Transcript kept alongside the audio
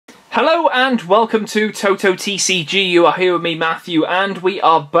Hello and welcome to TotoTCG. You are here with me, Matthew, and we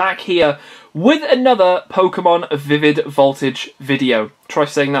are back here with another Pokemon Vivid Voltage video. Try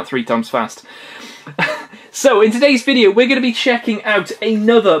saying that 3 times fast. So, in today's video, we're going to be checking out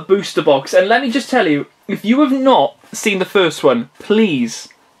another booster box. And let me just tell you, if you have not seen the first one, please,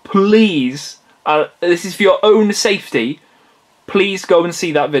 this is for your own safety, please go and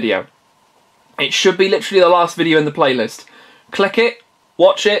see that video. It should be literally the last video in the playlist. Click it,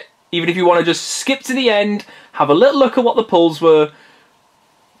 watch it. Even if you want to just skip to the end, have a little look at what the pulls were,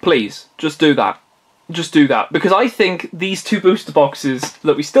 please, just do that. Just do that. Because I think these 2 booster boxes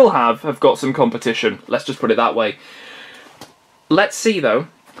that we still have got some competition. Let's just put it that way. Let's see, though,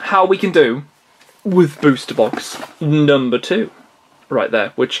 how we can do with booster box number 2. Right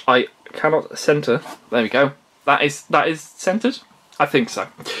there, which I cannot centre. There we go. That is centred? I think so.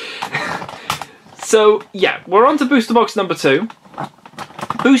 So, yeah, we're on to booster box number 2.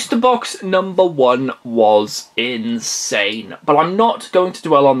 Booster box number 1 was insane, but I'm not going to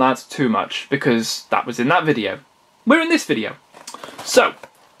dwell on that too much because that was in that video. We're in this video. So,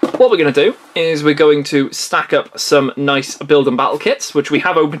 what we're going to do is we're going to stack up some nice build and battle kits, which we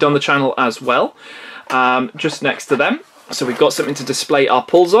have opened on the channel as well, just next to them. So we've got something to display our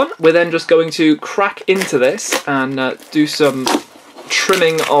pulls on. We're then just going to crack into this and do some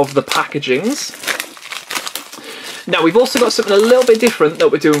trimming of the packagings. Now, we've also got something a little bit different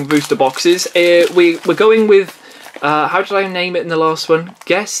that we're doing with booster boxes. We're going with, how did I name it in the last one?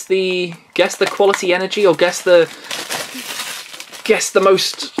 Guess the quality energy, or guess the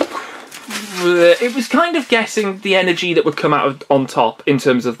most... It was kind of guessing the energy that would come out on top in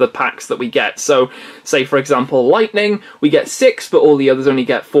terms of the packs that we get. So, say for example, Lightning, we get 6, but all the others only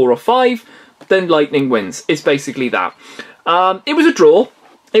get 4 or 5. Then Lightning wins. It's basically that. It was a draw.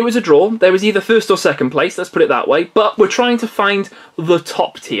 It was a draw. There was either first or second place, let's put it that way. But we're trying to find the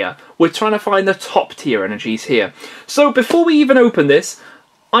top tier. We're trying to find the top tier energies here. So before we even open this,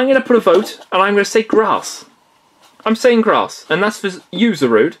 I'm going to put a vote and I'm going to say grass. I'm saying grass. And that's for you,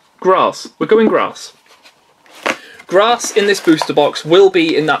 Zarude. Grass. We're going grass. Grass in this booster box will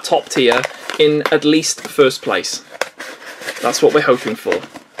be in that top tier in at least first place. That's what we're hoping for.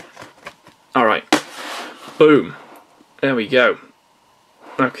 Alright. Boom. There we go.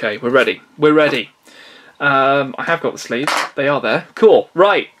 Okay, we're ready. We're ready. I have got the sleeves. They are there. Cool.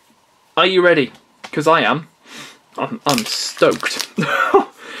 Right. Are you ready? Because I am. I'm stoked.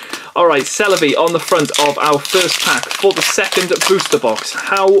 Alright, Celebi on the front of our first pack for the second booster box.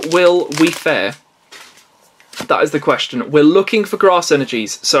 How will we fare? That is the question. We're looking for grass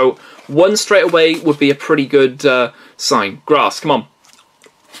energies. So 1 straight away would be a pretty good sign. Grass, come on.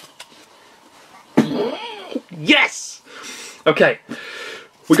 Yes! Okay.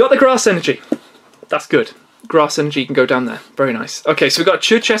 We got the grass energy. That's good. Grass energy can go down there. Very nice. Okay, so we've got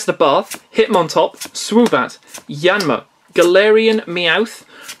Chichester Bath, Hitmontop, Swoobat, Yanma, Galarian Meowth,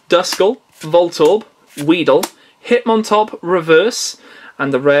 Duskull, Voltorb, Weedle, Hitmontop Reverse,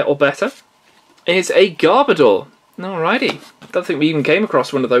 and the rare or better is a Garbodor. Alrighty. Don't think we even came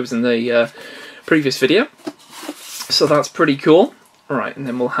across one of those in the previous video. So that's pretty cool. Alright, and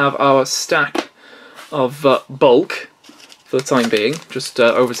then we'll have our stack of bulk for the time being, just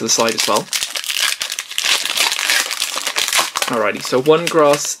over to the side as well. Alrighty, so 1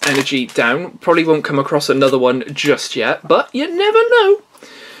 grass energy down. Probably won't come across another one just yet, but you never know.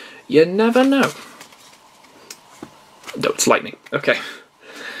 You never know. No, it's lightning. Okay.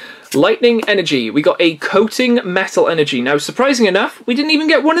 Lightning energy. We got a coating metal energy. Now, surprising enough, we didn't even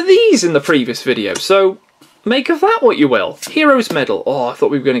get one of these in the previous video, so make of that what you will. Hero's Medal. Oh, I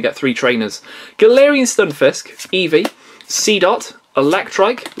thought we were going to get 3 trainers. Galarian Stunfisk, Eevee, Seedot,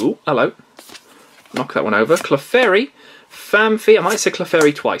 Electrike, ooh, hello, knock that one over, Clefairy, Famfi, I might say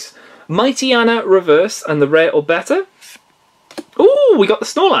Clefairy twice, Mightyena Reverse, and the rare or better. Ooh, we got the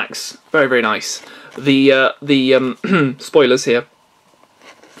Snorlax, very, very nice. The spoilers here.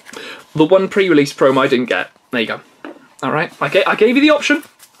 The 1 pre-release promo I didn't get, there you go. Alright, I gave you the option,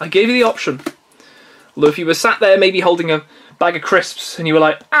 I gave you the option. Although if you were sat there maybe holding a bag of crisps and you were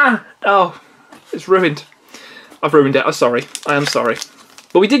like, oh, it's ruined. I've ruined it, I'm sorry. I am sorry.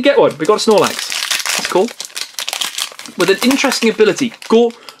 But we did get one. We got a Snorlax. That's cool. With an interesting ability.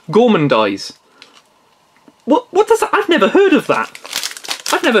 Gourmandize. What does that? I've never heard of that.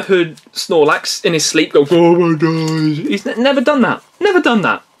 I've never heard Snorlax in his sleep go, Gourmandize. He's never done that. Never done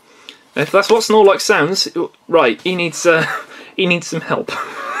that. If that's what Snorlax sounds, right, he needs some help.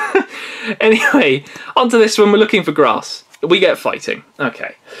 Anyway, onto this one. We're looking for grass. We get fighting.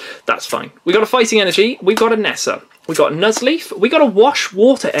 Okay, that's fine. We got a fighting energy. We got a Nessa. We got a Nuzleaf. We got a wash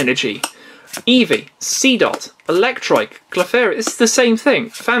water energy. Eevee, Seedot, Electrike, Clefairy. It's the same thing.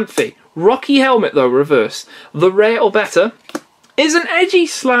 Phanpy. Rocky Helmet, though, reverse. The rare or better is an Edgy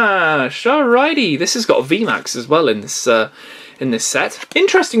Slash. Alrighty. This has got a VMax as well in this set.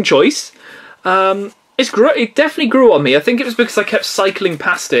 Interesting choice. It definitely grew on me. I think it was because I kept cycling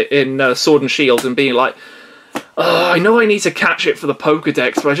past it in Sword and Shield and being like, oh, I know I need to catch it for the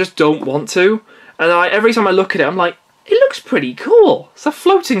Pokedex, but I just don't want to. And every time I look at it, I'm like, it looks pretty cool. It's a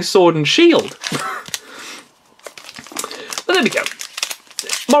floating Sword and Shield. But there we go.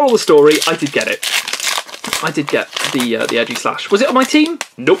 Moral of the story, I did get it. I did get the Edgy Slash. Was it on my team?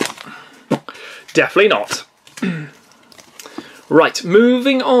 Nope. Definitely not. Right,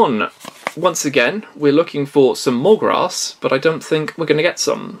 moving on. Once again, we're looking for some more grass, but I don't think we're going to get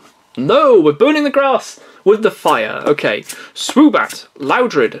some. No, we're burning the grass with the fire. Okay, Swoobat,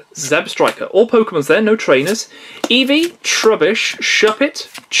 Loudred, Zebstrika, all Pokemon's there, no trainers. Eevee, Trubbish, Shuppet,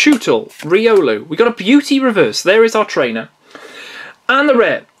 Chewtle, Riolu. We got a Beauty reverse. There is our trainer. And the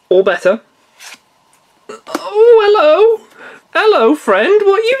rare, or better. Oh, hello. Hello, friend.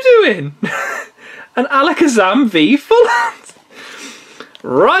 What are you doing? An Alakazam V full art.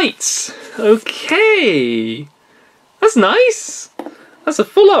 Right. Okay. That's nice. That's a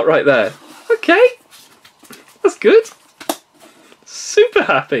full art right there. Okay. That's good. Super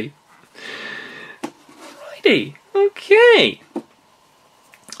happy. Righty. Okay.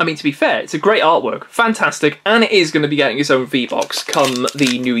 I mean, to be fair, it's a great artwork. Fantastic. And it is going to be getting its own V-Box come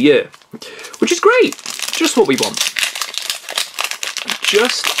the new year. Which is great. Just what we want.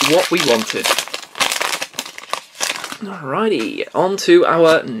 Just what we wanted. Alrighty. On to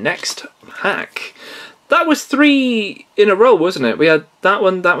our next pack. That was 3 in a row, wasn't it? We had that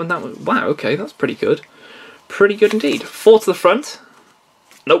one, that one, that one. Wow, okay, that's pretty good. Pretty good indeed. 4 to the front.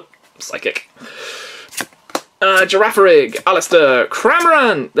 Nope. Psychic. Girafarig, Alistair,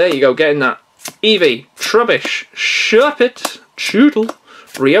 Cramorant. There you go, getting that. Eevee, Trubbish, Shuppet, Chewtle,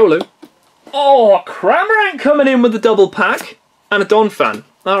 Riolu. Oh, Cramorant coming in with the double pack. And a Donphan.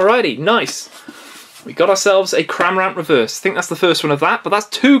 Alrighty, nice. We got ourselves a Cramorant reverse. I think that's the first one of that, but that's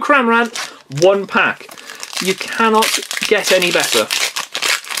 2 Cramorant, 1 pack. You cannot get any better.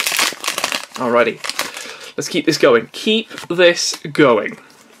 Alrighty. Let's keep this going. Keep this going.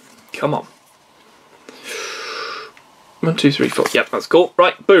 Come on. 1, 2, 3, 4. Yep, that's cool.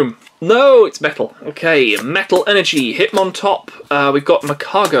 Right, boom. No, it's metal. Okay, Metal Energy, Hitmontop. We've got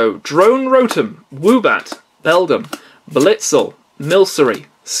Macago, Drone Rotom, Woobat, Beldum, Blitzel, Milcery,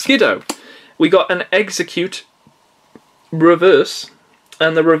 Skiddo. We got an Execute reverse,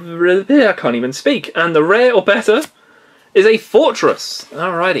 and the I can't even speak. And the rare or better is a Fortress.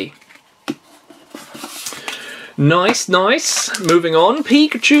 Alrighty. Nice, nice. Moving on,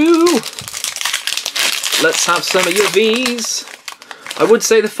 Pikachu. Let's have some of your V's. I would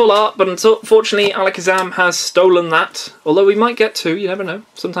say the full art, but unfortunately Alakazam has stolen that. Although we might get 2, you never know.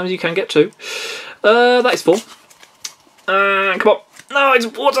 Sometimes you can get 2. That is full. Come on. No, it's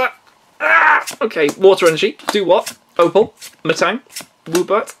water. Ah! Okay, Water Energy. Do what? Opal, Matang,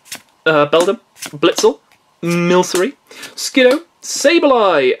 Woobat, Beldum, Blitzel, Milcery, Skiddo,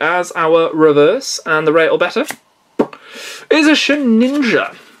 Sableye as our reverse, and the rare or better is a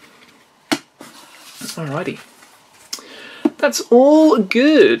Shedinja. Alrighty. That's all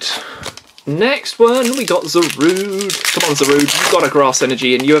good. Next one, we got Zarude. Come on, Zarude, you've got a Grass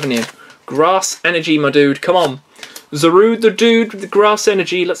Energy in you, haven't you? Grass Energy, my dude, come on. Zarude, the dude with the Grass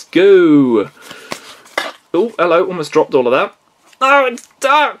Energy, let's go. Oh, hello, almost dropped all of that. Oh, it's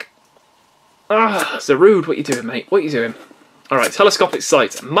dark. Ah, Zarude, what you doing, mate? What you doing? Alright, Telescopic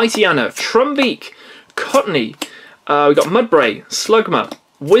Sight, Mightyena, Trumbeak, Cottony. We got Mudbray, Slugma,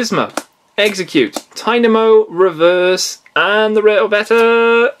 Whismur, Execute, Tynamo, Reverse, and the rare or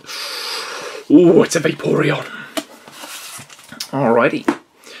better. Ooh, it's a Vaporeon. Alrighty.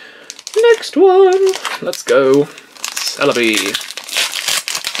 Next one. Let's go. Celebi.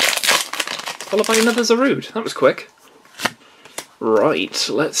 Followed by another Zarude. That was quick. Right,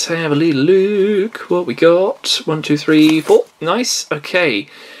 let's have a little look. What we got? 1, 2, 3, 4. Nice. Okay.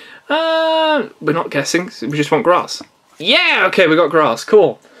 We're not guessing. We just want grass. Yeah. Okay, we got grass.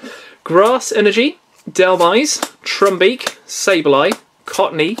 Cool. Grass Energy, Delmise, Trumbeak, Sableye,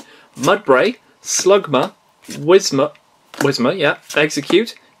 Cottony, Mudbray, Slugma, Whismur, yeah,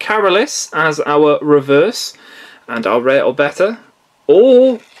 Execute, Carolis as our reverse, and our rare or better.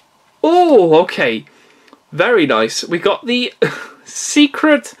 Oh, okay. Very nice. We got the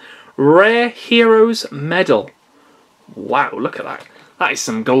Secret Rare Heroes Medal. Wow, look at that. That is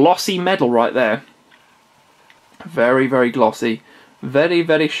some glossy metal right there. Very, very glossy. Very,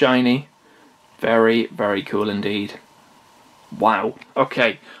 very shiny. Very, very cool indeed. Wow.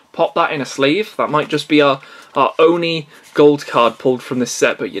 Okay. pop that in a sleeve. That might just be our only gold card pulled from this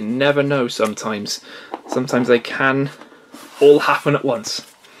set, but you never know sometimes. Sometimes they can all happen at once.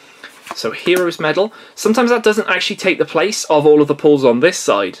 So Hero's Medal. Sometimes that doesn't actually take the place of all of the pulls on this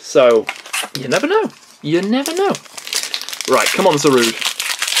side, so you never know. You never know. Right, come on, Zarude.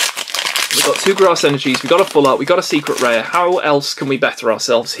 We've got 2 Grass Energies, we've got a Full Art, we've got a Secret Rare. How else can we better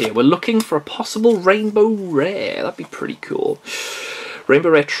ourselves here? We're looking for a possible Rainbow Rare. That'd be pretty cool. Rainbow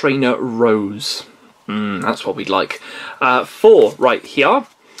Rare Trainer Rose. That's what we'd like. 4, right here.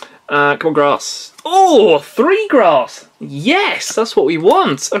 Come on, Grass. Oh, 3 Grass! Yes, that's what we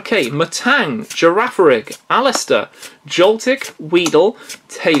want. Okay, Matang, Girafarig, Alistair, Joltik, Weedle,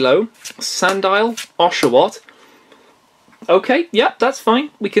 Talo, Sandile, Oshawott. Okay, yep, that's fine.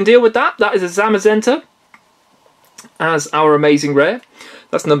 We can deal with that. That is a Zamazenta as our amazing rare.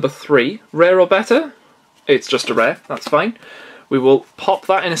 That's number 3. Rare or better? It's just a rare. That's fine. We will pop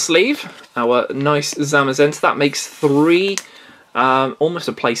that in a sleeve. Our nice Zamazenta. That makes 3, almost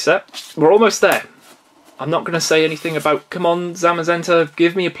a play set. We're almost there. I'm not going to say anything about, come on, Zamazenta,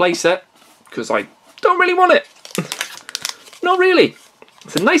 give me a play set, because I don't really want it. Not really.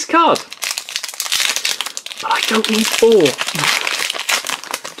 It's a nice card. But I don't need 4.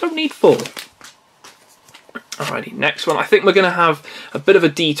 Don't need 4. Alrighty, next one. I think we're going to have a bit of a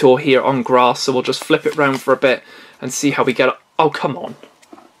detour here on Grass, so we'll just flip it round for a bit and see how we get it. Oh, come on.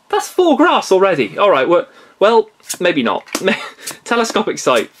 That's 4 Grass already. Alright, well, maybe not. Telescopic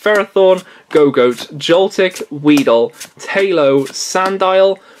Sight, Ferrothorn, Go-Goat, Joltik, Weedle, Talo,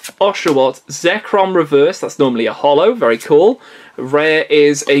 Sandile, Oshawott, Zekrom Reverse, that's normally a holo, very cool. Rare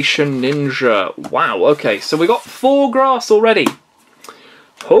is a Shedinja. Wow, okay, so we got 4 Grass already.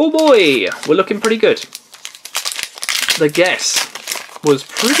 Oh boy, we're looking pretty good. The guess was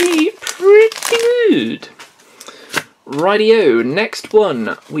pretty good. Rightio, next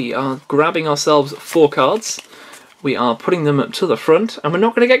one. We are grabbing ourselves 4 cards. We are putting them up to the front, and we're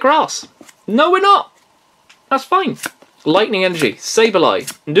not going to get Grass. No, we're not. That's fine. Lightning Energy,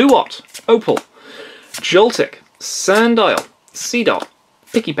 Sableye, Nuwott, Opal, Joltik, Sandile, Seedot,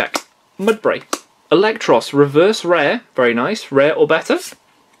 Pikipek, Mudbray, Electros, Reverse Rare, very nice, rare or better.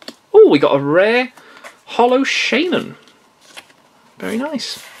 Oh, we got a rare Holo Shaman. Very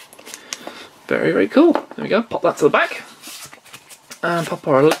nice. Very, very cool. There we go, pop that to the back. And pop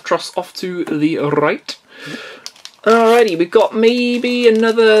our Electros off to the right. Alrighty, we've got maybe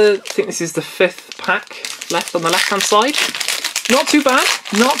another, I think this is the 5th pack left on the left-hand side. Not too bad,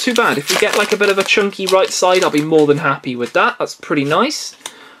 not too bad. If we get like a bit of a chunky right side, I'll be more than happy with that. That's pretty nice.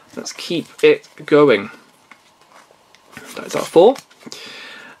 Let's keep it going. That's our 4.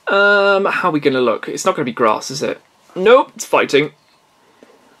 How are we going to look? It's not going to be Grass, is it? Nope, it's Fighting.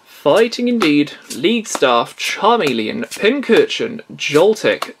 Fighting indeed. League Staff, Charmeleon, Pincurchin,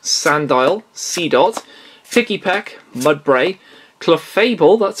 Joltik, Sandile, Seedot, Pikipek, Mudbray,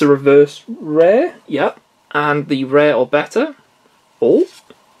 Clefable, that's a reverse rare, yep, and the rare or better. Oh,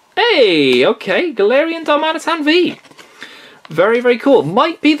 hey, okay, Galarian Darmanitan V. Very, very cool.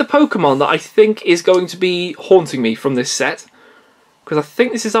 Might be the Pokemon that I think is going to be haunting me from this set, because I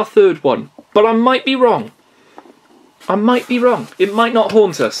think this is our 3rd one, but I might be wrong. I might be wrong. It might not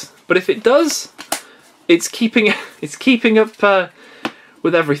haunt us, but if it does, it's keeping up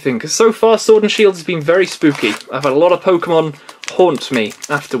with everything, because so far Sword and Shield has been very spooky. I've had a lot of Pokemon haunt me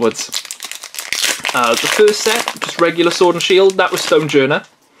afterwards. The first set, just regular Sword and Shield, that was Stonejourner.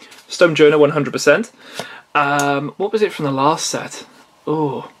 Stonejourner 100%. What was it from the last set?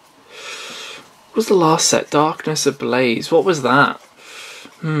 Oh, what was the last set? Darkness Ablaze. What was that?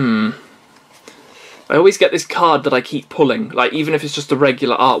 I always get this card that I keep pulling, like even if it's just a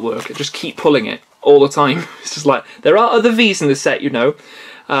regular artwork, I just keep pulling it all the time. It's just like, there are other Vs in this set, you know.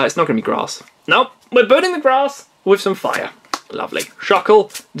 It's not going to be Grass. Nope, we're burning the Grass with some fire. Lovely. Shuckle,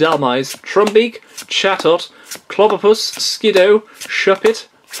 Dalmise, Trumbeak, Chatot, Clobbopus, Skiddo, Shuppet,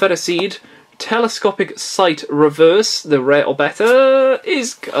 Ferroseed, Telescopic Sight Reverse, the rare or better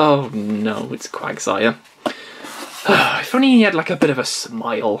is... oh no, it's Quagsire. If only he had like a bit of a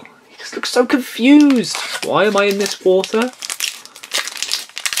smile. He just looks so confused. Why am I in this water?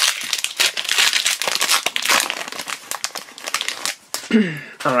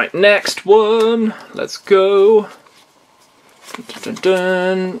 Alright, next one. Let's go. Dun, dun,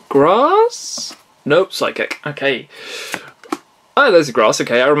 dun. Grass? Nope, Psychic. Okay. Oh, there's a Grass.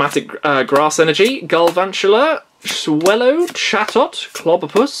 Okay, Aromatic Grass Energy. Galvantula, Swellow, Chatot,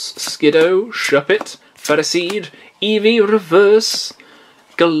 Clobbopus, Skiddo, Shuppet, Ferroseed, Eevee Reverse,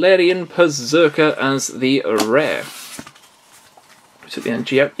 Galarian Berserker as the rare. Took the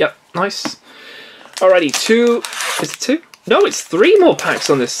energy out. Yep, nice. Alrighty, 2. Is it 2? No, it's 3 more packs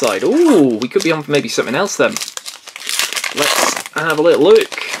on this side. Ooh, we could be on for maybe something else then. Let's have a little look.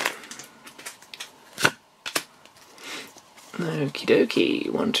 Okie dokie.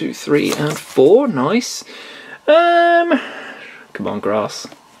 1, 2, 3, and 4. Nice. Come on, grass.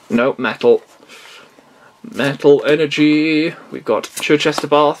 No, metal. Metal energy. We've got Chichester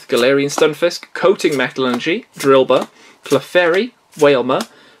Bath, Galarian Stunfisk, Coating Metal Energy, Drillbur, Clefairy, Whalmer,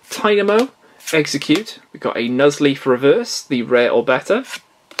 Tynamo, Execute. We've got a Nuzleaf Reverse, the rare or better.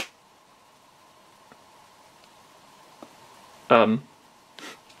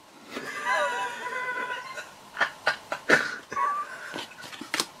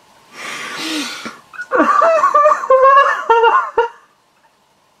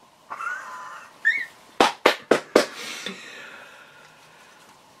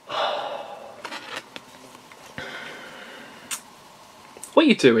 What are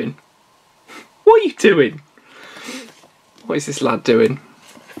you doing? What are you doing? What is this lad doing?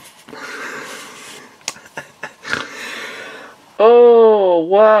 Oh,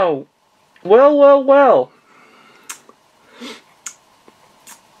 wow. Well, well, well.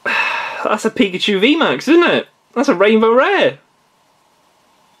 That's a Pikachu VMax, isn't it? That's a Rainbow Rare.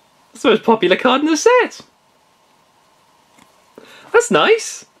 That's the most popular card in the set. That's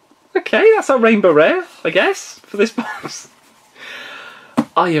nice. Okay, that's a Rainbow Rare, I guess, for this box.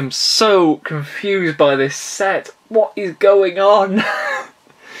 I am so confused by this set. What is going on?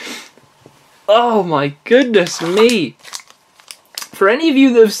 Oh my goodness me. For any of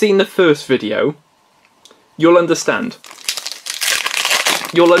you that have seen the first video, you'll understand.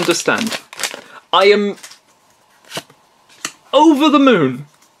 You'll understand. I am over the moon.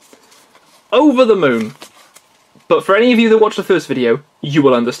 Over the moon. But for any of you that watched the first video, you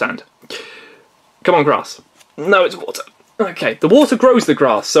will understand. Come on, grass. No, it's water. Okay, the water grows the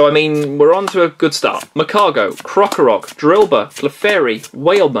grass, so I mean, we're on to a good start. Macargo, Krokorok, Drillbur, Clefairy,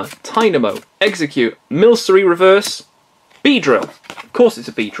 Whalmer, Tynamo, Execute, Milcery Reverse, Beedrill. Of course it's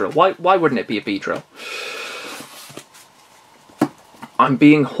a Beedrill. Why wouldn't it be a Beedrill? I'm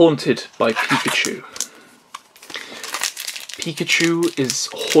being haunted by Pikachu. Pikachu is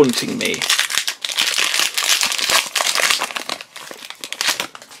haunting me.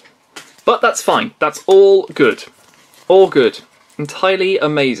 But that's fine. That's all good. All good. Entirely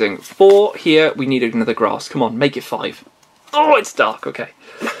amazing. 4 here. We need another grass. Come on, make it 5. Oh, it's dark. Okay.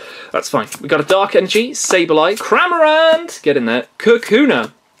 That's fine. We got a Dark Energy, Sableye, Cramorant, get in there,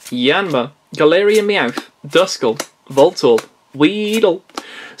 Kakuna, Yanma, Galarian Meowth, Duskull, Voltorb, Weedle,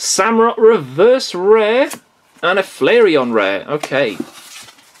 Samurott Reverse Rare, and a Flareon Rare. Okay.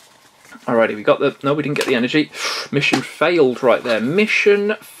 Alrighty, we got the... No, we didn't get the energy. Mission failed right there.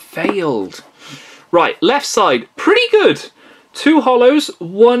 Mission failed. Right, left side, pretty good. 2 holos,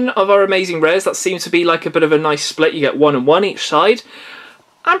 1 of our amazing rares. That seems to be like a bit of a nice split. You get 1 and 1 each side.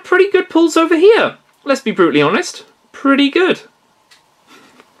 And pretty good pulls over here. Let's be brutally honest. Pretty good.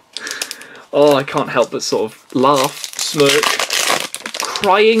 Oh, I can't help but sort of laugh, smirk,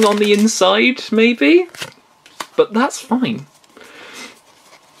 crying on the inside, maybe? But that's fine.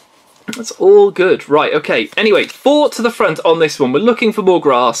 That's all good. Right, okay. Anyway, 4 to the front on this one. We're looking for more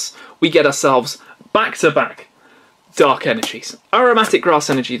grass. We get ourselves back-to-back Dark Energies. Aromatic Grass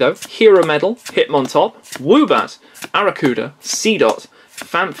Energy, though. Hero Medal, Hitmontop, Woobat, Arrokuda, Seedot,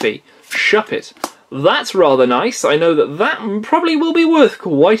 Phanpy, Shuppet. That's rather nice. I know that that probably will be worth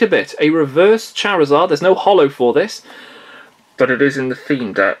quite a bit. A reverse Charizard. There's no holo for this, but it is in the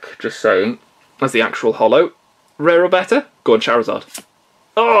theme deck, just saying. As the actual holo. Rare or better? Go on, Charizard.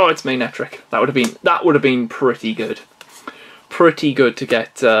 Oh, it's Manectric. That would have been pretty good. Pretty good to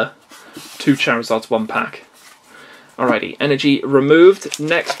get 2 Charizards 1 pack. Alrighty, energy removed.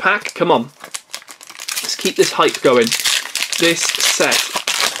 Next pack, come on. Let's keep this hype going. This set,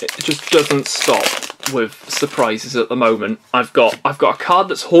 it just doesn't stop with surprises at the moment. I've got a card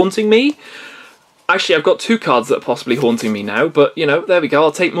that's haunting me. Actually, I've got 2 cards that are possibly haunting me now, but you know, there we go.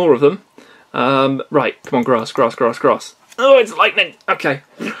 I'll take more of them. Right, come on, grass, grass, grass, grass. Oh, it's lightning. Okay,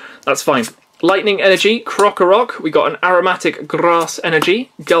 that's fine. Lightning Energy, Krokorok. We got an Aromatic Grass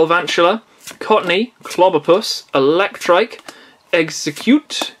Energy, Galvantula, Cottony, Clobberpuss, Electrike,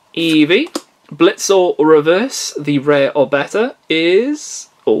 Execute, Eevee, Blitzor Reverse. The rare or better is...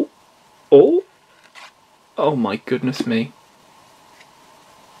 Oh my goodness me.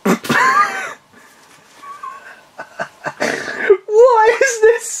 What is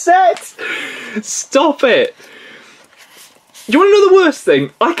this set? Stop it. Do you want to know the worst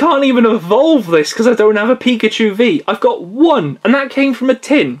thing? I can't even evolve this because I don't have a Pikachu V. I've got 1, and that came from a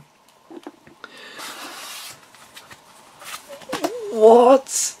tin.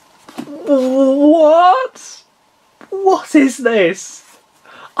 What? What? What is this?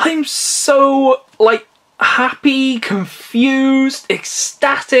 I'm so, like, happy, confused,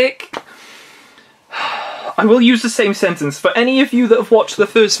 ecstatic. I will use the same sentence. For any of you that have watched the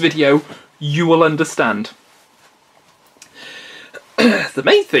first video, you will understand. The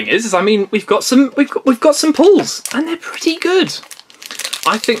main thing is I mean, we've got some pulls, and they're pretty good.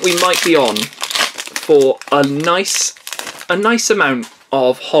 I think we might be on for a nice amount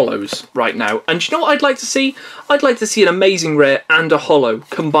of hollows right now. And do you know what I'd like to see? I'd like to see an amazing rare and a hollow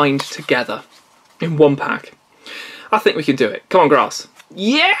combined together in one pack. I think we can do it. Come on, grass.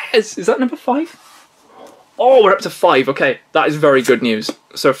 Yes! Is that number 5? Oh, we're up to 5. Okay, that is very good news.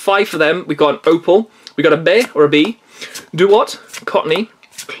 So 5 for them. We've got an opal. We got a B or a B. Do what? Cottony,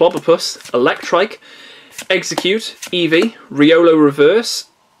 Clobopus, Electrike, Execute, Eevee, Riolo Reverse,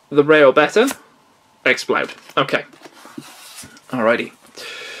 the rare or better, Explode. Okay. Alrighty.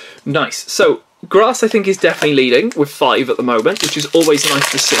 Nice. So, grass I think is definitely leading with 5 at the moment, which is always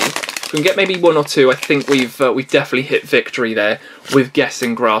nice to see. If we can get maybe 1 or 2, I think we've definitely hit victory there with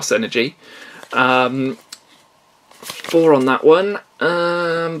guessing grass energy. 4 on that one.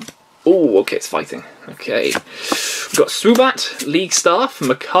 Oh, okay, it's fighting. Okay. We've got Swoobat, League Staff,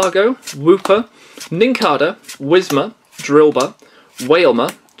 Macago, Wooper, Nincada, Whismur, Drillbur, Wailmer,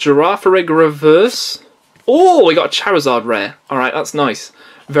 Girafarig Reverse. Oh, we got a Charizard rare. Alright, that's nice.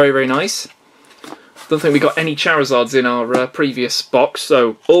 Very, very nice. Don't think we got any Charizards in our previous box,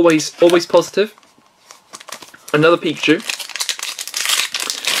 so always positive. Another Pikachu.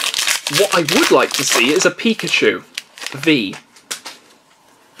 What I would like to see is a Pikachu V.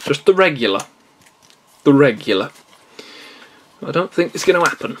 Just the regular. The regular. I don't think it's going to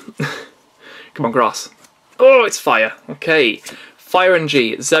happen. Come on, grass. Oh, it's fire. Okay. Fire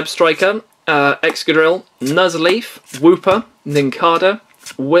NG, Zebstrika, Excadrill, Nuzleaf, Wooper, Nincada,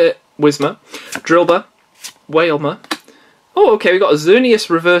 Whismur, Drillbur, Wailmer. Oh, okay, we got a Xerneas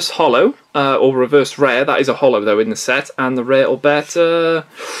Reverse Hollow, or Reverse Rare. That is a Hollow, though, in the set. And the rare or better...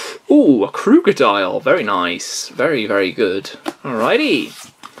 Ooh, a Krookodile. Very nice. Very, very good. Alrighty.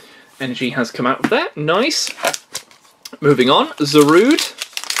 Energy has come out of there. Nice. Moving on. Zarude.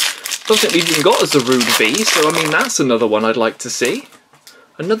 Don't think we've even got a Zarude V, so I mean, that's another one I'd like to see.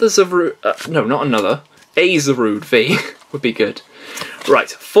 Another Zarude... no, not another. A Zarude V would be good. Right,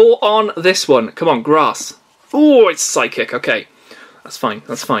 4 on this one. Come on, grass. Oh, it's Psychic. Okay, that's fine.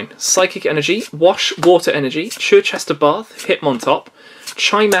 That's fine. Psychic Energy, Wash Water Energy, Chichester Bath, Hitmontop,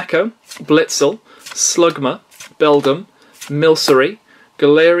 Chimecho, Blitzel, Slugma, Beldum, Milcery,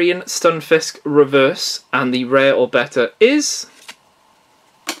 Galarian Stunfisk Reverse, and the rare or better is...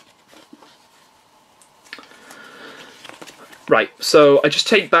 Right, so I just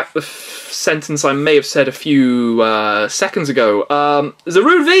take back the sentence I may have said a few seconds ago.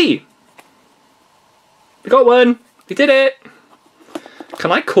 Zarude V! We got one! We did it!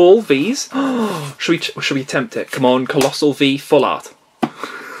 Can I call Vs? Should we attempt it? Come on, Colossal V Full Art.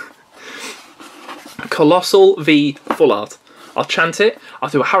 Colossal V Full Art. I'll chant it, I'll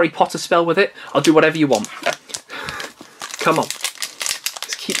do a Harry Potter spell with it, I'll do whatever you want. Come on.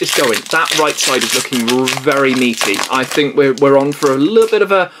 Let's keep this going. That right side is looking very meaty. I think we're on for a little bit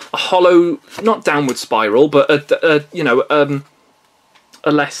of a hollow, not downward spiral, but a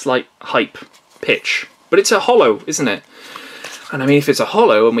less like hype pitch. But it's a hollow, isn't it? And I mean, if it's a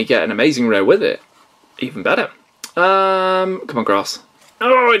hollow and we get an amazing rare with it, even better. Come on, grass.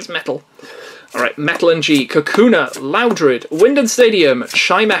 Oh, it's metal. Alright, Metal NG, Kakuna, Loudred, Wyndon Stadium,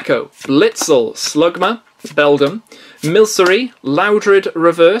 Chimecho, Blitzel, Slugma, Beldum, Milcery, Loudred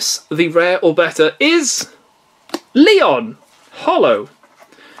Reverse. The rare or better is... Leon! Hollow.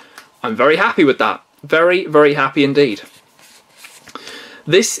 I'm very happy with that. Very, very happy indeed.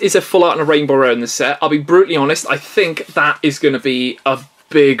 This is a full art and a rainbow rare in the set. I'll be brutally honest, I think that is going to be a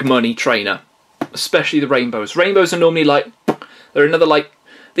big money trainer. Especially the rainbows. Rainbows are normally like... They're another like...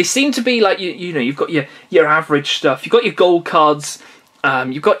 They seem to be like, you know, you've got your average stuff. You've got your gold cards.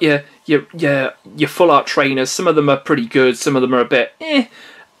 You've got your full art trainers. Some of them are pretty good. Some of them are a bit eh.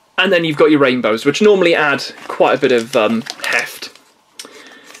 And then you've got your rainbows, which normally add quite a bit of heft.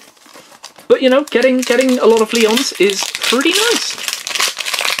 But, you know, getting a lot of Leons is pretty nice.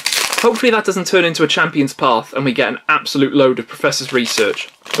 Hopefully that doesn't turn into a Champion's Path and we get an absolute load of Professor's Research,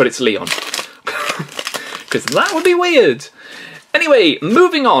 but it's Leon. Because that would be weird. Anyway,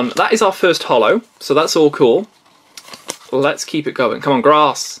 moving on. That is our first hollow, so that's all cool. Let's keep it going. Come on,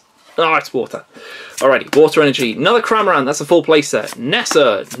 grass. Oh, it's water. Alrighty, water energy. Another Cramorant, that's a full playset.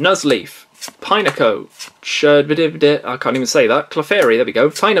 Nessa, Nuzleaf, Pineco, I can't even say that. Clefairy, there we go.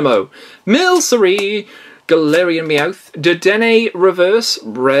 Tynamo, Milcery, Galarian Meowth, Dedenne Reverse,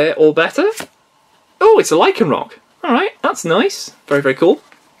 rare or better. Oh, it's a Lycanroc. Alright, that's nice. Very, very cool.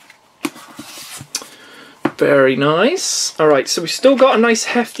 Very nice. Alright, so we've still got a nice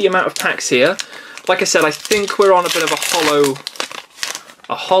hefty amount of packs here. Like I said, I think we're on a bit of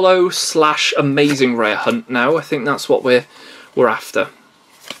a hollow slash amazing rare hunt now. I think that's what we're after.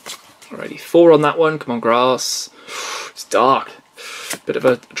 Alrighty, 4 on that one. Come on, grass. It's dark. Bit of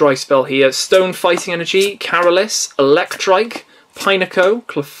a dry spell here. Stone Fighting Energy, Carolis, Electrike, Pineco,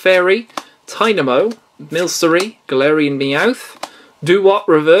 Clefairy, Tynamo, Milcery, Galarian Meowth, Dewott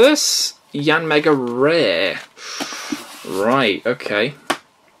Reverse, Yanmega Rare. Right, okay.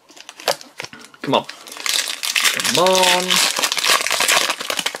 Come on. Come on.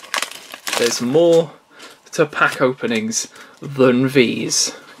 There's more to pack openings than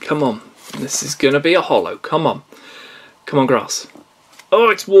these. Come on. This is going to be a holo. Come on. Come on, grass. Oh,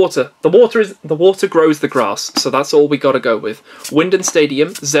 it's water. The water grows the grass, so that's all we got to go with. Winden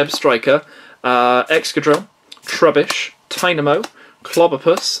Stadium, Zeb Striker, Excadrill, Trubbish, Tynamo,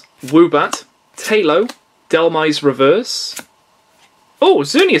 Clobopus, Woobat, Talo, Delmise Reverse. Oh,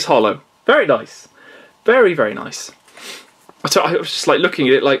 Xerneas Holo. Very nice. Very, very nice. I was just like looking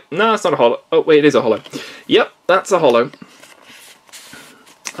at it like, no, it's not a holo. Oh, wait, it is a holo. Yep, that's a holo.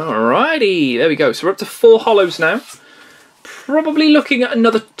 Alrighty, there we go. So we're up to 4 holos now. Probably looking at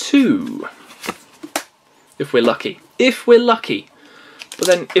another 2. If we're lucky. If we're lucky. But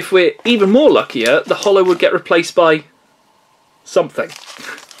then if we're even more luckier, the holo would get replaced by something.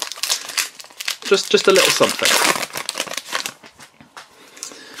 Just a little something.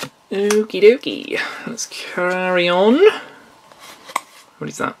 Okie dokie. Let's carry on. What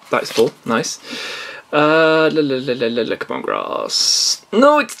is that? That is full. Nice. Come on, grass.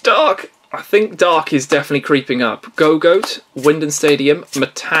 No, it's dark. I think dark is definitely creeping up. Gogoat, Winden Stadium,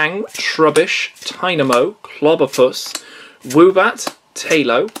 Matang, Trubbish, Tynamo, Clobopus, Woobat,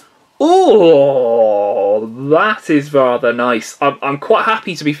 Talo. Oh, that is rather nice. I'm quite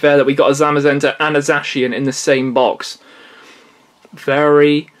happy, to be fair, that we got a Zamazenta and a Zacian in the same box.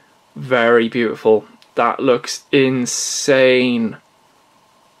 Very, very beautiful. That looks insane.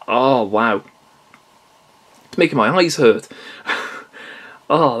 Oh, wow. It's making my eyes hurt.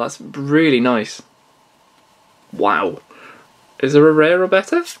 Oh, that's really nice. Wow. Is there a rare or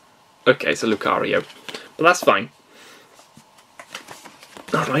better? Okay, it's a Lucario. But that's fine.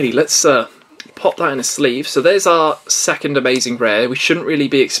 Alrighty, let's pop that in a sleeve. So there's our second amazing rare. We shouldn't really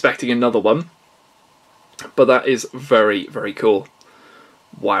be expecting another one. But that is very, very cool.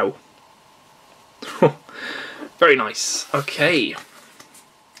 Wow. Very nice. Okay.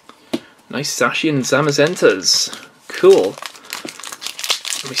 Nice Zacian and Zamazentas. Cool.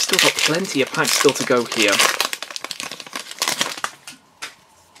 We've still got plenty of packs still to go here.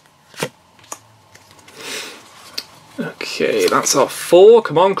 Okay, that's our 4.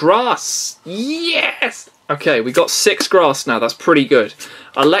 Come on, grass! Yes! Okay, we got 6 grass now. That's pretty good.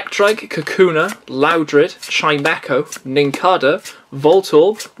 Electrike, Kakuna, Loudred, Chimecho, Nincada,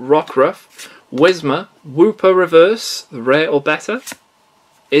 Voltorb, Rockruff, Whismur, Wooper Reverse, the rare or better,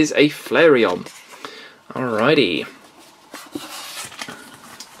 is a Flareon. Alrighty.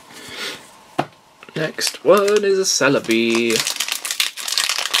 Next one is a Celebi.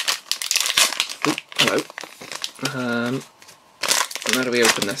 Ooh, hello. How do we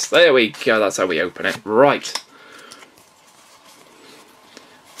open this? There we go, that's how we open it. Right.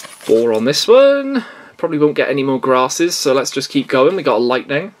 4 on this one. Probably won't get any more grasses, so let's just keep going. We got a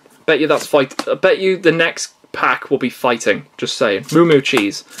lightning. Bet you that's fight. I bet you the next pack will be fighting. Just saying. Moo Moo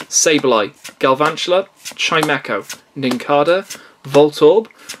Cheese, Sableye, Galvantula, Chimecho, Nincada, Voltorb,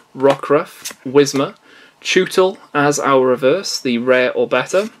 Rockruff, Whismur, Tootle as our reverse, the rare or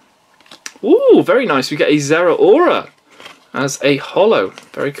better. Ooh, very nice. We get a Zeraora as a holo.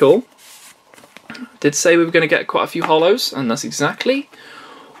 Very cool. Did say we were going to get quite a few holos, and that's exactly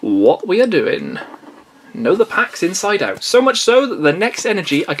what we are doing. Know the packs inside out. So much so that the next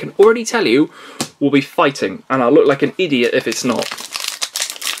energy, I can already tell you, will be fighting. And I'll look like an idiot if it's not.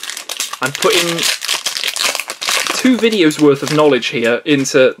 I'm putting 2 videos worth of knowledge here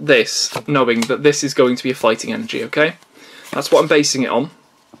into this, knowing that this is going to be a fighting energy, okay? That's what I'm basing it on.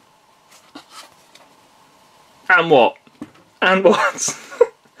 And what? And what?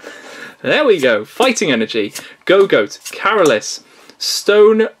 There we go. Fighting energy. Gogoat, Carolis,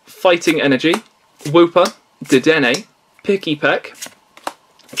 Stone Fighting Energy, Wooper, Dedenne, Pikipek,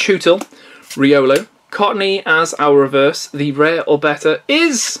 Tootle, Riolo, Cottony as our reverse. The rare or better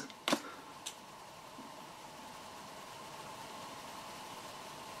is...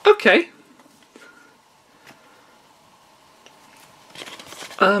 Okay.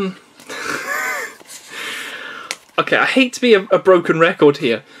 Okay, I hate to be a broken record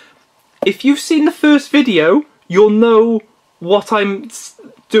here. If you've seen the first video, you'll know what I'm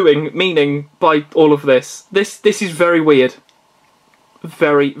meaning by all of this. This is very weird.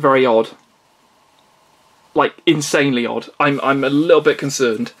 Very, very odd. Like, insanely odd. I'm a little bit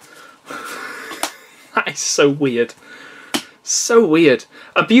concerned. That is so weird. So weird.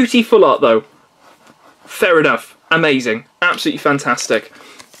 A beautiful art, though. Fair enough. Amazing. Absolutely fantastic.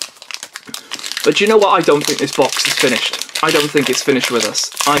 But do you know what? I don't think this box is finished. I don't think it's finished with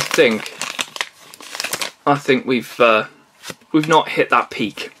us. I think we've not hit that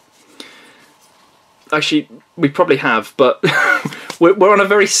peak. Actually, we probably have, but we're on a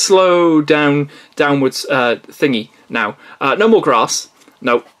very slow downwards thingy now. No more grass.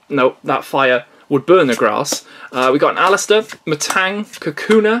 No, that fire would burn the grass. We got an Alistair, Matang,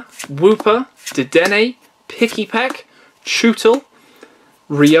 Kakuna, Wooper, Dedenne, Pikipek, Chootle,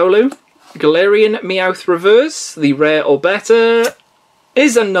 Riolu, Galarian Meowth Reverse, the rare or better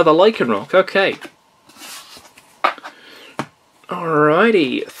is another Lycanroc. Okay.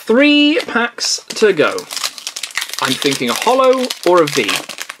 Alrighty, 3 packs to go. I'm thinking a holo or a V.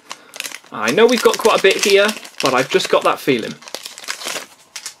 I know we've got quite a bit here, but I've just got that feeling.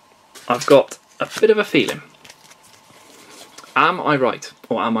 I've got a bit of a feeling. Am I right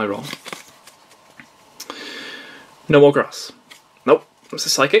or am I wrong? No more grass. Nope, it's a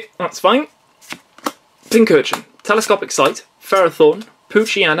Psychic, that's fine. Pincurchin, Telescopic Sight, Ferrothorn,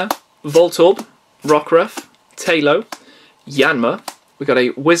 Poochyena, Voltorb, Rockruff, Tailo, Yanma. We got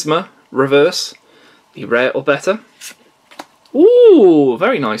a Whismur Reverse, the rare or better. Ooh,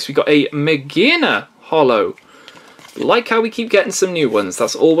 very nice. We got a Meghina holo. Like how we keep getting some new ones.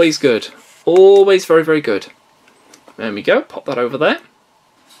 That's always good. Always very, very good. There we go. Pop that over there.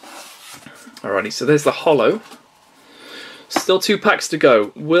 Alrighty, so there's the holo. Still 2 packs to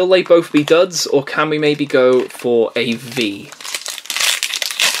go. Will they both be duds, or can we maybe go for a V?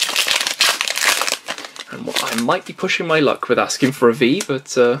 And I might be pushing my luck with asking for a V,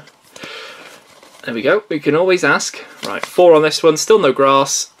 but there we go. We can always ask. Right, 4 on this one. Still no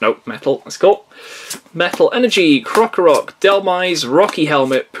grass. Nope, metal. Let's go. Metal Energy, Krokorok, Delmise, Rocky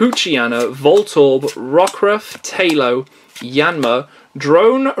Helmet, Poochyena, Voltorb, Rockruff, Tailo, Yanma,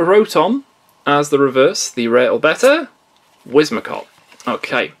 Drone Rotom as the reverse, the rare or better, Whimsicott.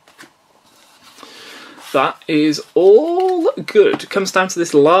 Okay. That is all good. Comes down to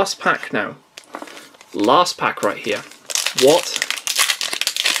this last pack now. Last pack right here. What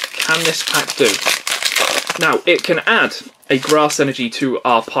can this pack do? Now, it can add a Grass Energy to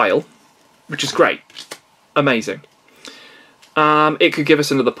our pile, which is great. Amazing. It could give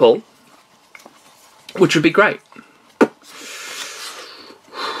us another pull, which would be great. But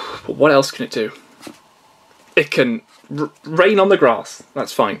what else can it do? It can rain on the grass.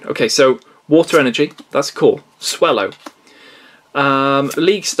 That's fine. Okay, so Water Energy. That's cool. Swellow.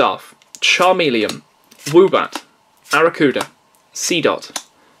 League Staff. Charmeleon. Woobat. Arrokuda. Seedot.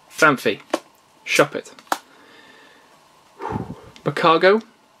 Phanpy. Shuppet. Macargo.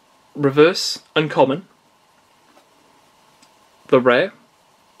 Reverse. Uncommon. The rare.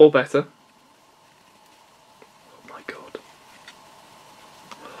 Or better. Oh my god.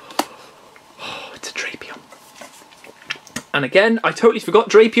 Oh, it's a Drapion. And again, I totally forgot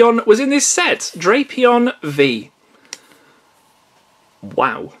Drapion was in this set. Drapion V.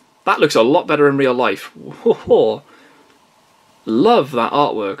 Wow. That looks a lot better in real life. Whoa. Love that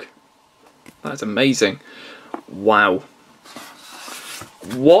artwork. That's amazing. Wow.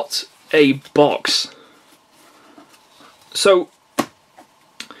 What a box. So,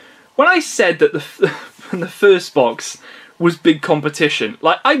 when I said that the first box was big competition,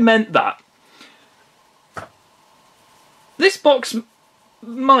 like, I meant that. This box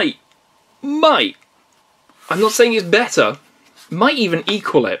might, I'm not saying it's better, might even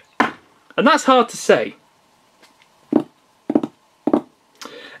equal it. And that's hard to say.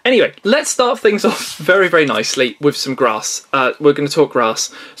 Anyway, let's start things off very, very nicely with some grass. We're going to talk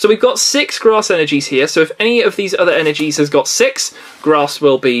grass. So we've got 6 grass energies here. So if any of these other energies has got 6, grass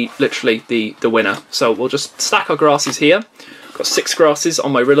will be literally the winner. So we'll just stack our grasses here. Got 6 grasses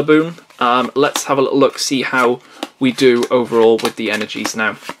on my Rillaboom. Let's have a little look, see how we do overall with the energies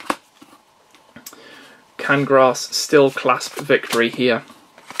now. Can grass still clasp victory here?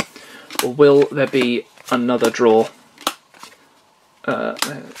 Or will there be another draw?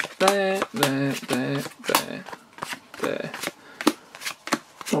 There.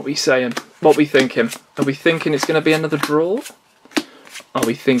 What we saying? What we thinking? Are we thinking it's going to be another draw? Are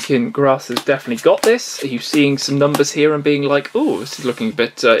we thinking grass has definitely got this? Are you seeing some numbers here and being like, oh, this is looking a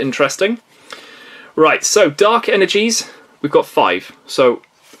bit interesting? Right, so dark energies, we've got 5. So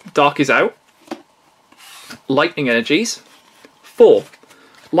dark is out. Lightning energies, 4.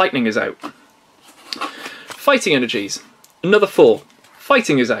 Lightning is out. Fighting energies, another 4.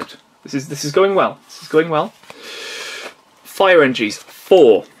 Fighting is out. This is going well. This is going well. Fire energies,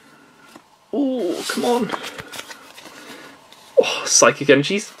 4. Oh, come on. Oh, psychic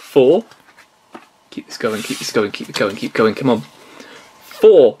energies, 4. Keep this going, keep this going, keep it going, keep going, come on.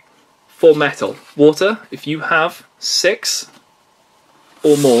 4 for metal. Water, if you have 6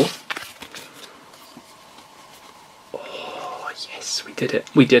 or more. Oh, yes, we did it.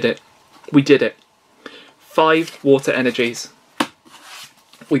 We did it. We did it. 5 water energies.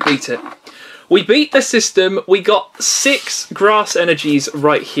 We beat it. We beat the system. We got 6 grass energies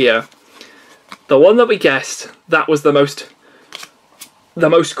right here. The one that we guessed, that was the most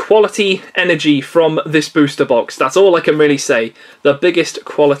quality energy from this booster box. That's all I can really say. The biggest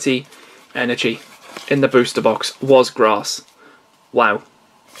quality energy in the booster box was grass. Wow.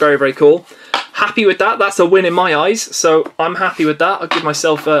 Very, very cool. Happy with that. That's a win in my eyes, so I'm happy with that. I'll give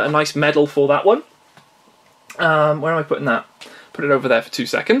myself a nice medal for that one. Where am I putting that? Put it over there for 2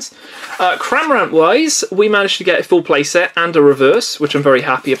 seconds. Cramorant wise, we managed to get a full playset and a reverse, which I'm very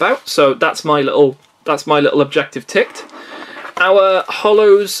happy about. So that's my little objective ticked. Our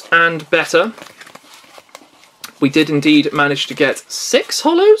hollows and better, we did indeed manage to get 6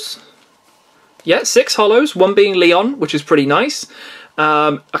 hollows. Yeah, 6 hollows, 1 being Leon, which is pretty nice.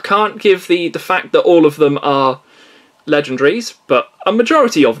 I can't give the fact that all of them are legendaries, but a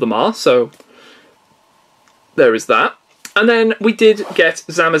majority of them are, so there is that. And then we did get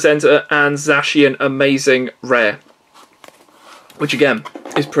Zamazenta and Zacian amazing rare, which again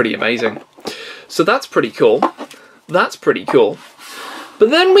is pretty amazing. So that's pretty cool. That's pretty cool. But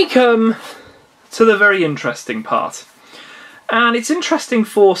then we come to the very interesting part. And it's interesting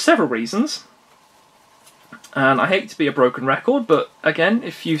for several reasons. And I hate to be a broken record, but again,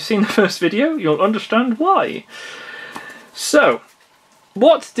 if you've seen the first video, you'll understand why. So,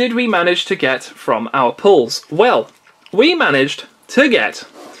 what did we manage to get from our pulls? Well, we managed to get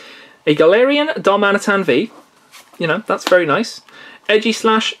a Galarian Darmanitan V. You know, that's very nice.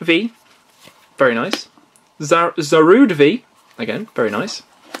 Edgy/V, very nice. Zarude V, again, very nice.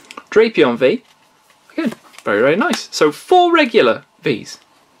 Drapion V, again, very, very nice. So 4 regular Vs.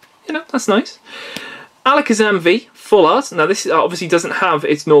 You know, that's nice. Alakazam V, full art. Now this obviously doesn't have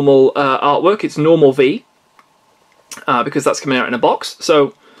its normal artwork, it's normal V. Because that's coming out in a box.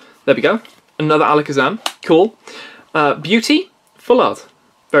 So, there we go. Another Alakazam. Cool. Beauty, full art.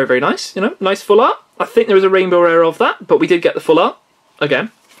 Very, very nice. You know, nice full art. I think there was a rainbow rare of that, but we did get the full art.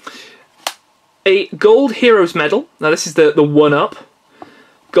 Again. A Gold Heroes medal. Now this is the 1-up.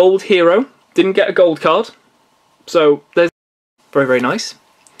 Gold Hero. Didn't get a gold card. So, there's... Very, very nice.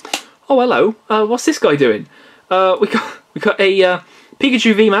 Oh, hello. What's this guy doing? We got a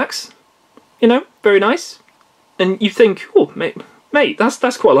Pikachu VMax. You know, very nice. And you think, oh, mate,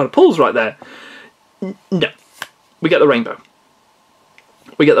 that's quite a lot of pulls right there. No. We get the rainbow.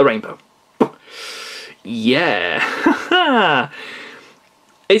 We get the rainbow. Yeah.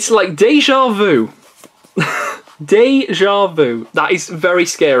 It's like deja vu. Deja vu. That is very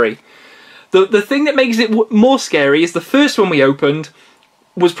scary. The thing that makes it more scary is the first one we opened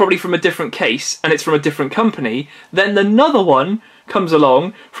was probably from a different case, and it's from a different company. Then another one comes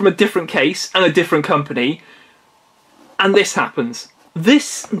along from a different case and a different company, and this happens.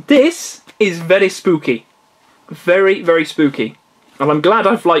 This is very spooky. Very, very spooky. And I'm glad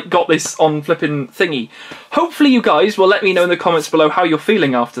I've got this on flipping thingy. Hopefully you guys will let me know in the comments below how you're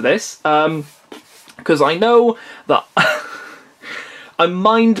feeling after this. Because I know that I'm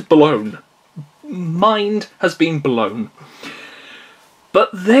mind blown. Mind has been blown. But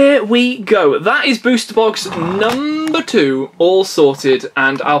there we go. That is booster box number 2 all sorted,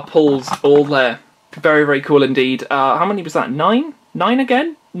 and our pulls all there. Very, very cool indeed. How many was that? 9? 9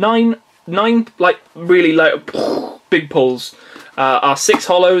 again? 9, like, really big pulls. Our 6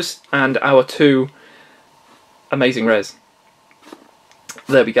 hollows and our 2 amazing rares.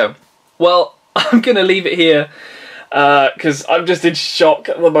 There we go. Well, I'm going to leave it here because I'm just in shock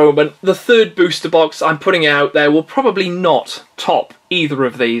at the moment. The 3rd booster box I'm putting out there will probably not top either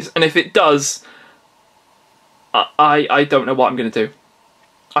of these. And if it does, I don't know what I'm going to do.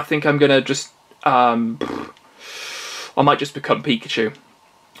 I think I'm going to just... I might just become Pikachu.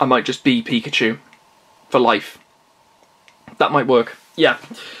 I might just be Pikachu for life. That might work. Yeah,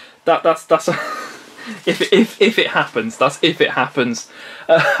 that's if it happens. That's if it happens.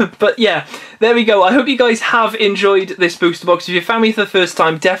 But yeah, there we go. I hope you guys have enjoyed this booster box. If you found me for the first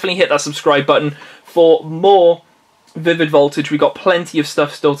time, definitely hit that subscribe button for more Vivid Voltage. We got plenty of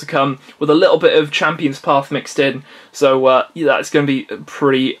stuff still to come with a little bit of Champion's Path mixed in. So yeah, that's going to be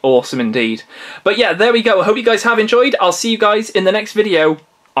pretty awesome indeed. But yeah, there we go. I hope you guys have enjoyed. I'll see you guys in the next video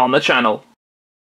on the channel.